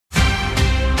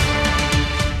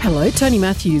Hello, Tony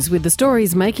Matthews with the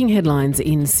stories making headlines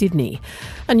in Sydney.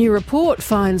 A new report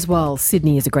finds while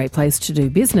Sydney is a great place to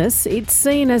do business, it's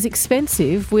seen as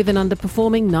expensive with an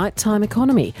underperforming nighttime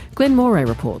economy. Glenn Moray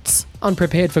reports.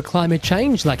 Unprepared for climate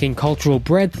change, lacking cultural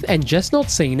breadth and just not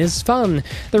seen as fun.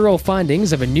 They're all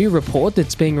findings of a new report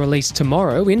that's being released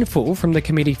tomorrow in full from the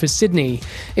Committee for Sydney.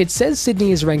 It says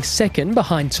Sydney is ranked second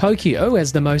behind Tokyo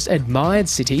as the most admired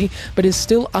city, but is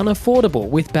still unaffordable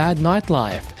with bad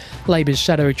nightlife. Labor's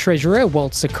Shadow Treasurer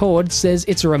Walter Secord says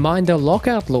it's a reminder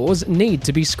lockout laws need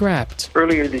to be scrapped.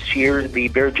 Earlier this year, the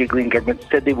Berejiklian government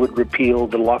said they would repeal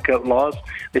the lockout laws.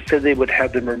 They said they would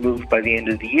have them removed by the end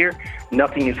of the year.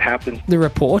 Nothing has happened. The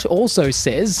report also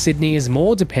says Sydney is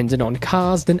more dependent on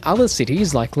cars than other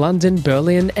cities like London,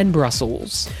 Berlin and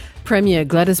Brussels. Premier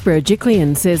Gladys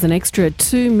Berejiklian says an extra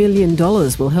 $2 million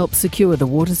will help secure the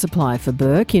water supply for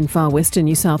Bourke in far western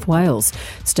New South Wales.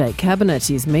 State Cabinet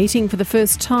is meeting for the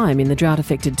first time in the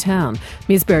drought-affected town.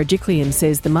 Ms Berejiklian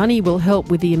says the money will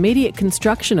help with the immediate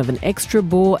construction of an extra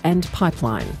bore and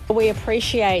pipeline. We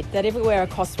appreciate that everywhere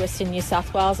across western New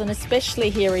South Wales and especially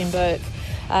here in Bourke,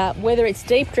 whether it's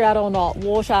deep drought or not,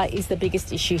 water is the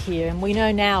biggest issue here. And we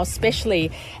know now,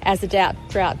 especially as the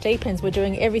drought deepens, we're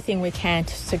doing everything we can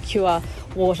to secure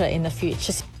water in the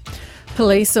future.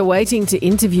 Police are waiting to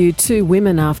interview two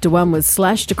women after one was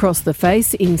slashed across the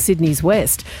face in Sydney's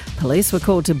west. Police were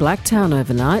called to Blacktown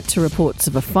overnight to reports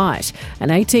of a fight. An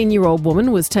 18-year-old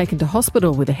woman was taken to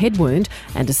hospital with a head wound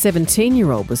and a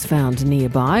 17-year-old was found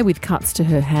nearby with cuts to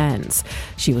her hands.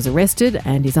 She was arrested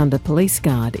and is under police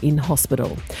guard in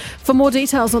hospital. For more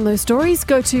details on those stories,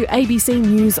 go to ABC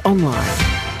News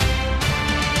Online.